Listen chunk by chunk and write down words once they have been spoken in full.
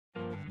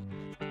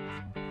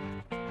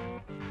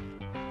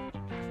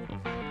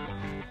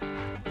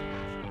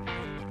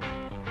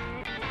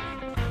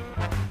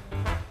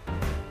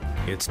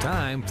It's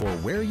time for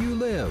Where You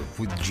Live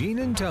with Gene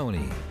and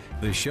Tony,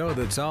 the show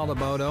that's all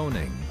about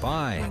owning,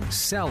 buying,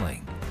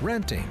 selling,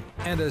 renting,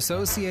 and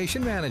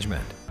association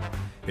management.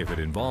 If it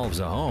involves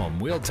a home,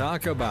 we'll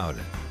talk about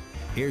it.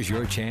 Here's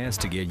your chance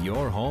to get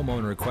your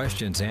homeowner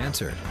questions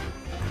answered.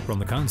 From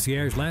the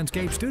Concierge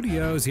Landscape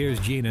Studios, here's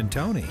Gene and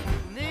Tony.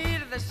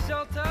 Needed the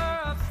shelter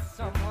of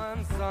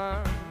someone's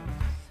arms,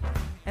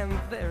 and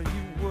there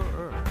you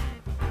were.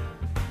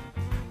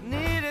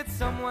 Needed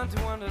someone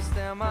to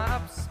understand my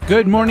ups.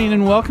 Good morning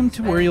and welcome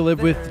to Where You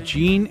Live with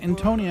Gene and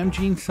Tony. I'm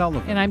Gene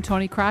Sullivan. And I'm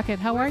Tony Crockett.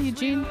 How are you,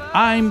 Gene?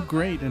 I'm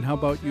great. And how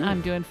about you?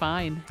 I'm doing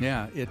fine.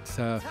 Yeah, it's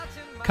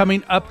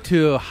coming up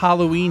to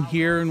Halloween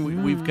here,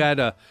 and we've got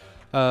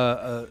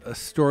a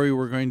story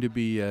we're going to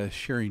be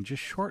sharing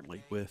just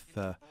shortly with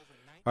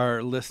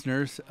our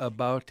listeners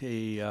about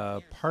a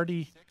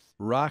party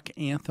rock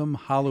anthem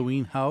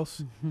Halloween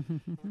house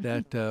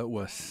that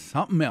was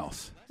something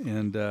else.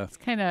 And it's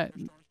kind of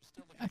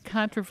a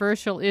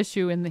controversial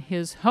issue in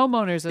his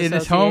homeowners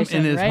association.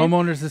 In his right?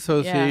 homeowners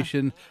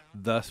association,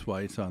 thus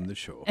why it's on the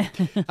show.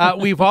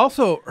 We've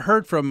also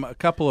heard from a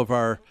couple of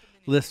our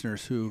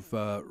listeners who've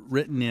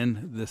written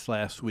in this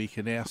last week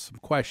and asked some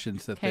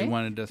questions that they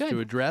wanted us to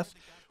address.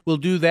 We'll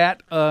do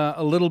that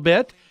a little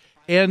bit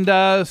and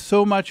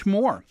so much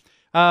more.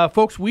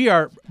 Folks, we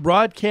are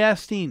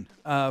broadcasting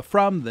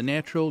from the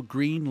Natural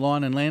Green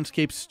Lawn and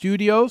Landscape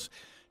Studios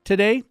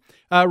today.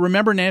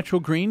 Remember, Natural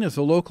Green is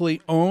a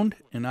locally owned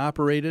and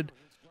operated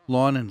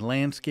lawn and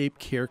landscape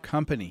care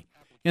company.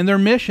 And their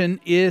mission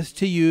is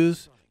to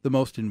use the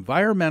most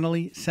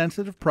environmentally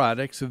sensitive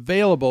products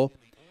available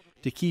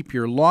to keep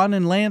your lawn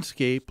and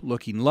landscape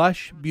looking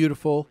lush,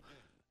 beautiful,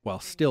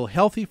 while still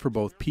healthy for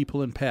both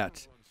people and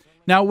pets.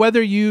 Now,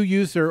 whether you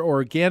use their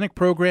organic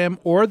program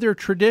or their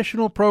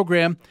traditional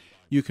program,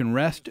 you can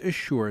rest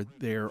assured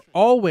they're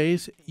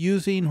always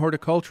using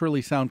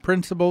horticulturally sound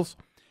principles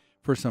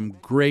for some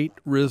great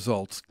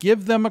results.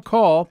 Give them a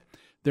call.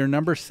 Their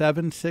number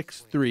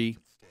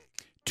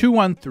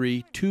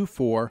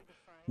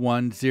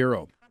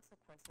 763-213-2410.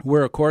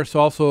 We're, of course,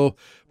 also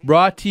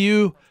brought to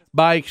you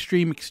by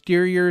Extreme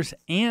Exteriors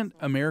and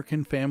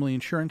American Family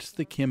Insurance,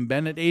 the Kim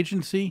Bennett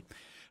Agency.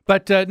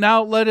 But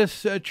now let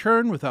us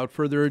turn, without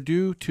further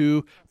ado,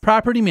 to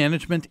property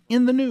management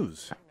in the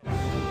news.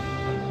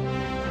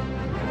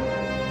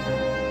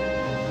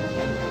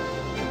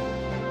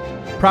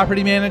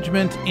 Property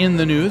Management in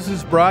the News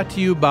is brought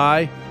to you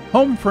by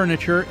Home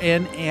Furniture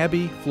and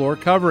Abbey Floor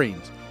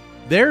Coverings.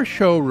 Their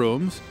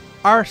showrooms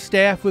are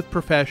staffed with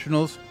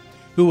professionals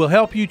who will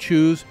help you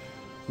choose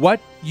what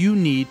you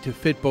need to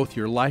fit both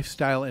your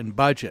lifestyle and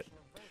budget.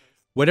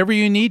 Whatever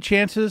you need,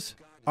 chances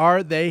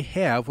are they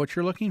have what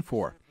you're looking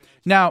for.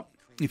 Now,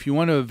 if you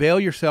want to avail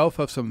yourself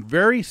of some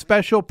very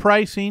special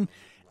pricing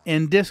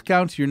and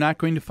discounts you're not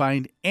going to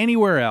find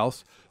anywhere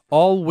else,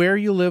 all Where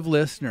You Live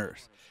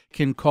listeners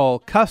can call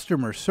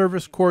Customer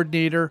Service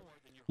Coordinator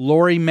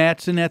Lori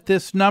Matson at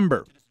this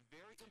number,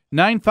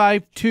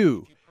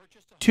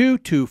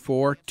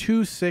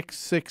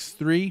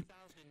 952-224-2663.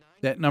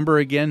 That number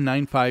again,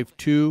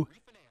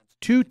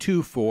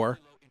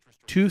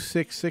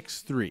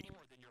 952-224-2663.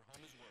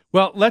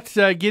 Well, let's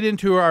get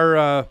into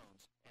our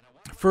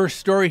first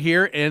story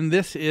here, and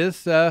this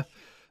is the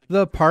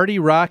Party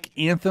Rock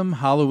Anthem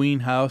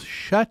Halloween house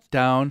shut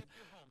down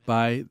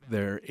by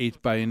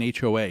an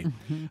HOA.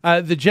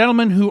 The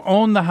gentleman who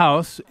owned the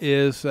house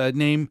is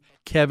named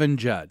Kevin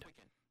Judd,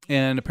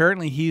 and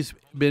apparently he's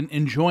been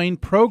enjoying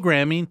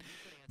programming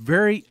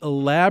very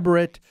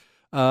elaborate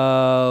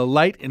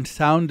light and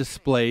sound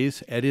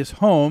displays at his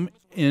home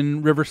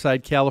in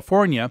Riverside,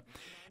 California,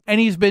 and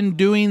he's been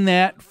doing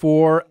that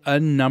for a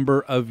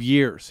number of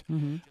years.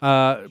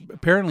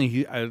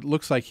 Apparently, it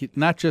looks like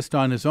not just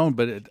on his own,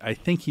 but I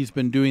think he's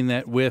been doing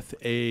that with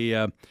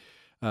a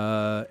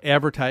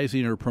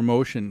advertising or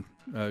promotion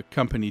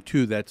company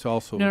too. That's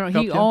also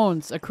he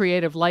owns a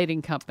creative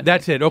lighting company.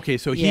 That's it. Okay,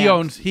 so he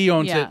owns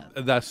it.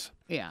 Thus,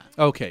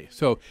 Okay,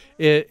 so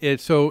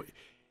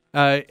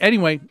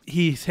anyway,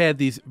 he's had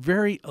these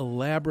very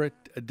elaborate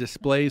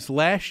displays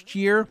last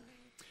year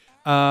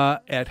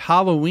at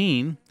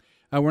Halloween.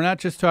 We're not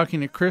just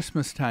talking at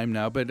Christmas time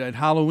now, but at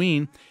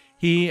Halloween,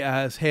 he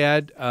has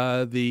had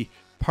the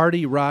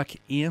Party Rock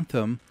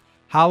Anthem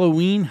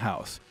Halloween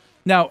house.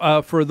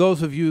 Now, for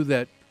those of you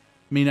that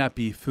may not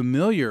be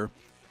familiar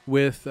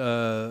with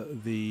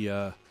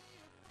the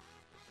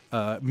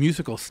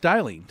musical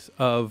stylings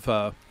of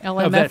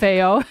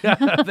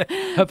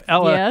LMFAO. of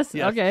Ella. Yes,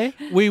 okay.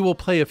 We will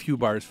play a few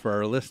bars for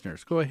our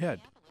listeners. Go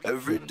ahead.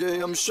 Every day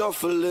I'm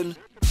shuffling.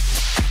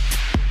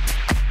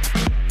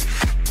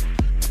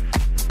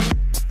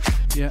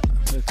 Yeah.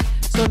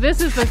 So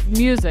this is the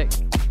music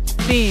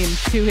theme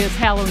to his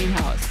Halloween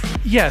house.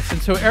 Yes, and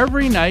so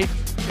every night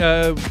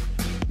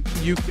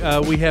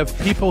we have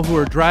people who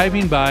are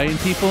driving by, and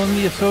people in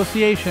the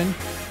association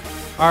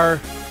are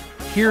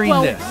hearing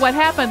this. Well, what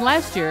happened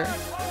last year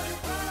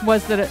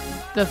was that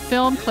the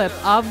film clip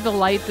of the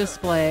light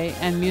display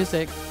and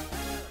music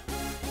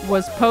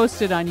was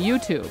posted on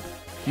YouTube,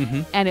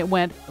 and it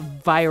went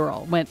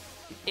viral.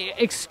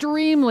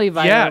 extremely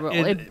viral.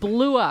 It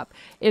blew up.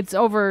 It's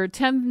over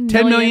 10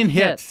 million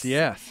hits.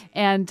 Yes.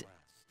 And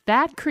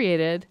that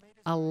created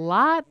a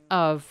lot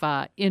of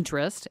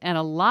interest and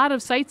a lot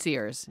of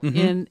sightseers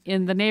in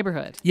the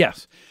neighborhood.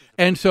 Yes.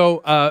 And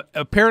so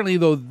apparently,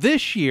 though,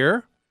 this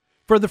year,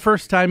 for the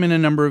first time in a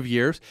number of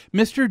years,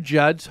 Mr.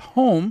 Judd's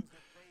home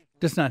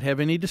does not have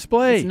any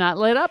display. It's not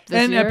lit up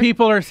this year. And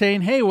people are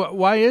saying, hey,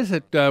 why is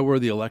it? Were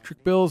the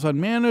electric bills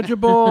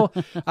unmanageable?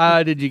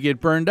 Did you get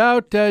burned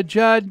out,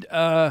 Judd?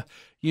 What's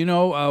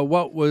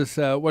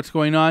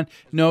going on?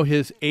 No,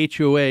 his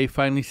HOA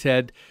finally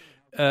said,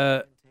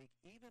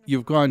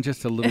 you've gone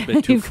just a little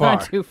bit too far. You've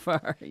gone too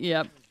far.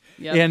 Yep.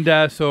 And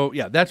that's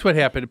what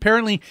happened.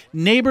 Apparently,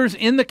 neighbors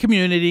in the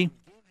community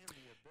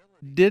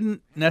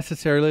didn't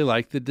necessarily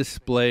like the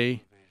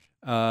display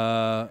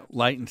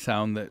light and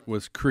sound that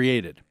was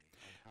created.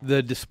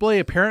 The display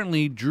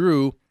apparently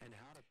drew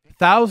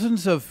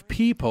thousands of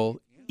people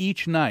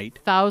each night.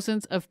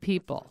 Thousands of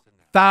people.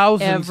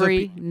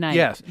 Every night.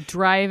 Yes.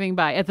 Driving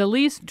by. At the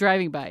least,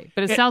 driving by.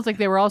 But it sounds like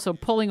they were also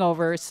pulling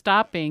over,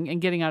 stopping,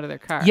 and getting out of their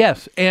car.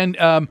 Yes. And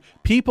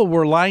people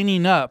were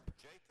lining up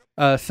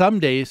some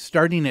days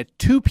starting at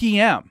 2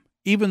 p.m.,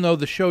 even though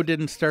the show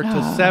didn't start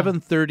till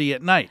 7:30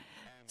 at night.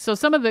 So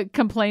some of the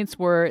complaints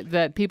were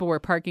that people were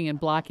parking and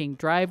blocking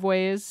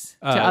driveways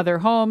to other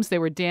homes. They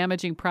were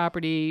damaging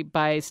property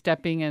by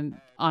stepping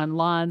on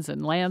lawns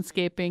and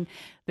landscaping.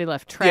 They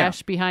left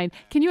trash behind.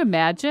 Can you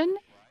imagine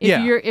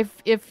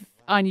if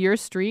on your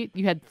street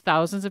you had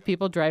thousands of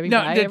people driving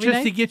by every just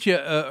night? To get you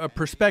a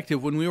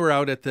perspective, when we were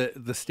out at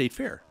the state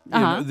fair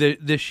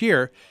this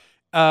year,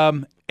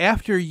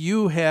 after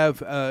you have,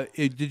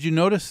 did you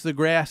notice the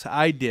grass?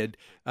 I did.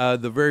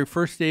 The very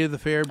first day of the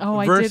fair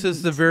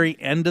versus the very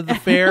end of the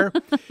fair.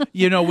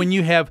 When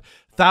you have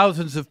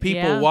thousands of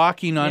people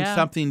walking on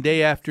something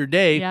day after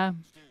day,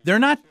 they're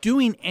not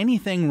doing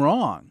anything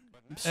wrong.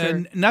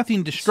 And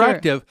nothing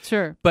destructive.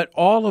 Sure. But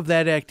all of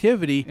that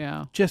activity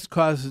just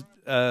causes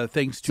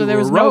things to erode. So there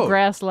was no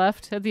grass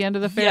left at the end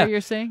of the fair,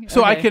 you're saying?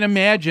 So I can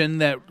imagine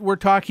that we're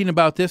talking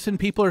about this and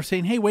people are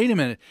saying, hey, wait a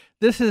minute.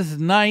 This is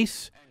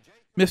nice,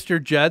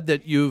 Mr. Judd,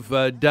 that you've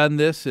done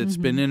this. It's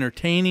been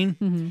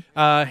entertaining.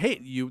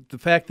 The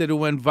fact that it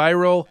went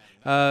viral,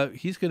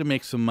 he's going to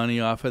make some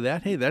money off of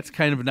that. Hey, that's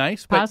kind of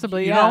nice. But,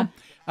 possibly,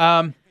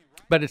 but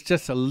it's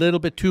just a little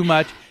bit too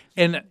much.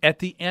 And at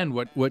the end,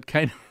 what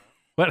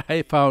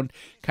I found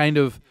kind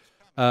of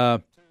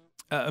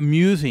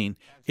amusing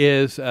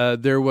is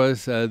there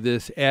was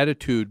this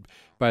attitude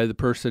by the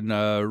person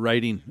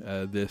writing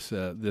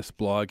this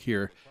blog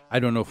here. I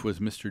don't know if it was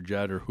Mr.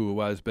 Judd or who it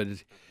was, but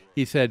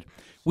he said,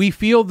 "We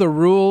feel the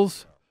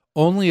rules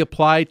only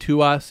apply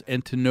to us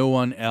and to no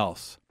one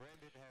else."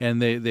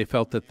 And they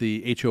felt that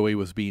the HOA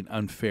was being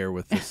unfair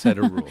with this set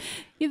of rules.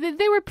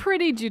 They were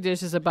pretty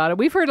judicious about it.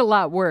 We've heard a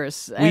lot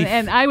worse.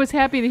 And I was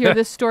happy to hear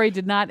this story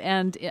did not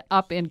end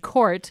up in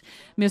court,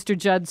 Mr.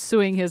 Judd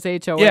suing his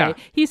HOA. Yeah.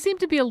 He seemed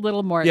to be a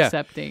little more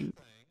accepting.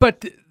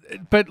 But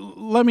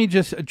let me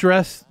just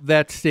address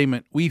that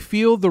statement. We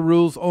feel the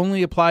rules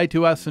only apply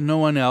to us and no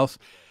one else.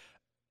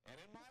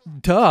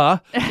 Duh.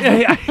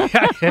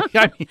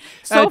 I mean,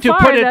 so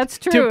far, that's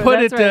true.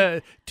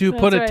 To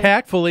put it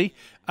tactfully,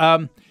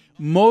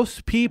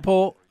 most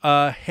people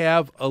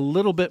have a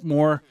little bit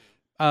more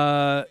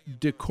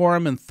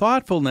decorum and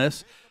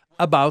thoughtfulness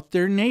about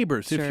their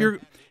neighbors. Sure.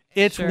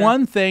 It's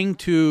one thing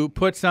to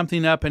put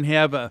something up and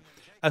have a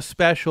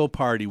special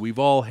party. We've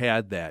all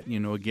had that,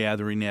 a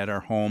gathering at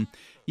our home.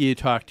 You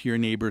talk to your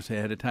neighbors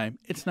ahead of time.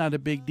 It's not a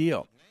big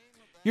deal.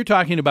 You're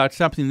talking about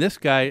something this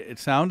guy, it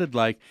sounded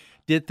like,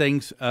 did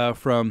things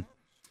from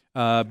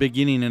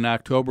beginning in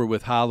October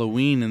with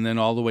Halloween and then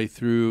all the way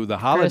through the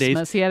holidays.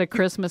 Christmas. He had a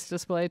Christmas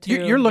display, too.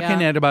 You're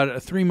looking at about a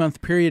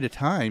 3-month period of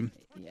time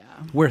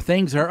where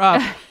things are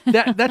up.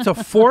 That's a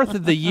fourth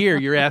of the year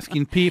you're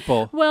asking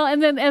people. Well,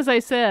 and then, as I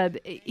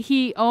said,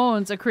 he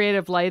owns a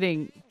creative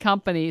lighting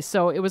company,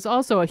 so it was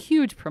also a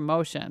huge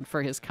promotion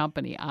for his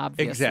company,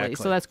 obviously. Exactly.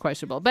 So that's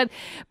questionable.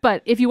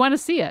 But if you want to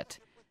see it,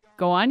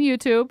 go on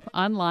YouTube,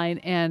 online,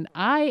 and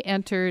I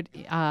entered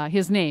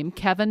his name,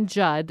 Kevin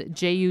Judd,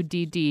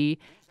 Judd,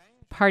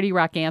 Party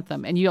Rock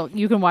Anthem, and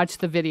you can watch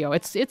the video.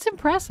 It's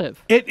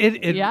impressive.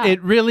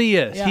 It really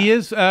is. Yeah. He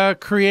is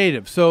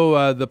creative.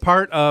 So the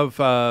part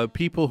of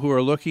people who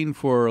are looking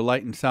for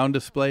light and sound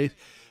displays,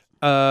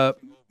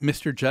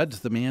 Mr.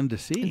 Judd's the man to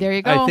see. There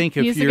you go. I think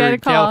if He's the you're guy to in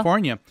call.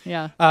 California.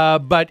 Yeah.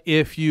 But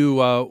if you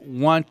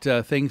want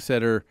things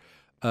that are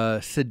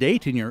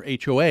sedate in your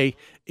HOA,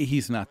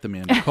 he's not the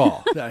man to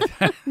call.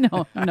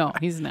 No,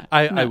 he's not.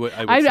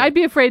 I'd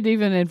be afraid to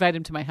even invite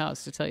him to my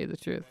house, to tell you the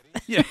truth.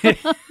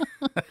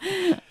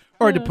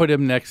 Or to put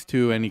him next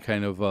to any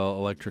kind of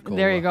electrical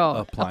there you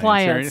go.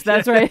 appliance.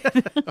 That's right.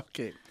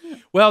 Okay.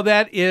 Well,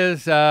 that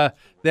is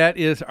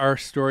our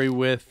story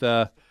with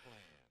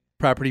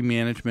property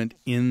management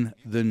in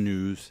the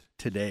news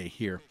today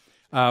here.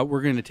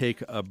 We're going to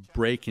take a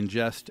break in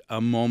just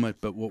a moment,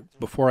 but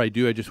before I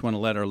do, I just want to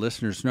let our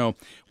listeners know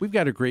we've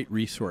got a great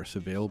resource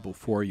available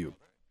for you.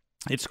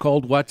 It's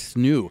called What's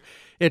New.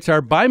 It's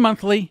our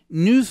bi-monthly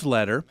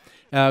newsletter.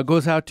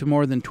 Goes out to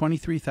more than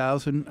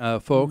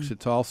 23,000 folks.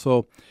 It's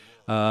also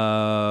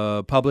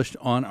published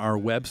on our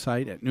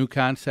website at New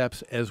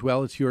Concepts, as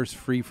well as yours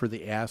free for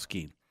the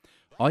asking.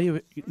 All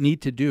you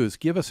need to do is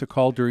give us a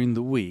call during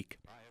the week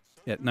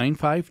at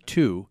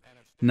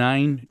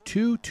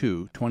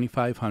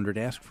 952-922-2500.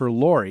 Ask for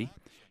Lori.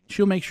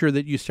 She'll make sure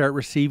that you start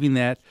receiving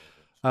that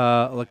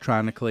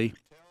electronically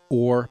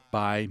or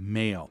by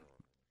mail.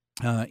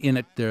 In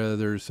it,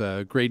 there's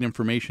great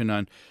information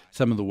on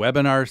some of the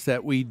webinars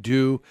that we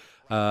do,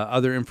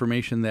 other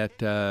information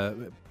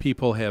that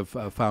people have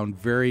found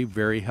very,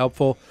 very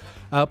helpful.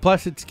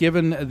 Plus, it's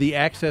given the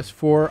access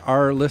for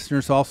our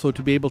listeners also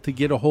to be able to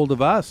get a hold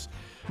of us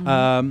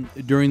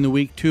during the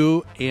week,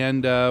 too.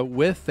 And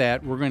with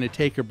that, we're going to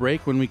take a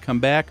break. When we come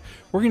back,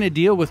 we're going to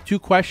deal with 2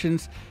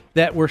 questions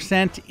that were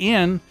sent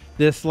in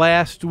this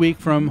last week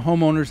from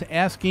homeowners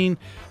asking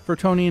for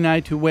Tony and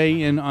I to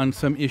weigh in on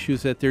some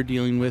issues that they're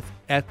dealing with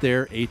at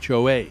their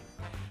HOA.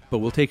 But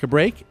we'll take a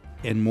break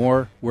and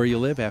more Where You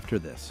Live after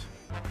this.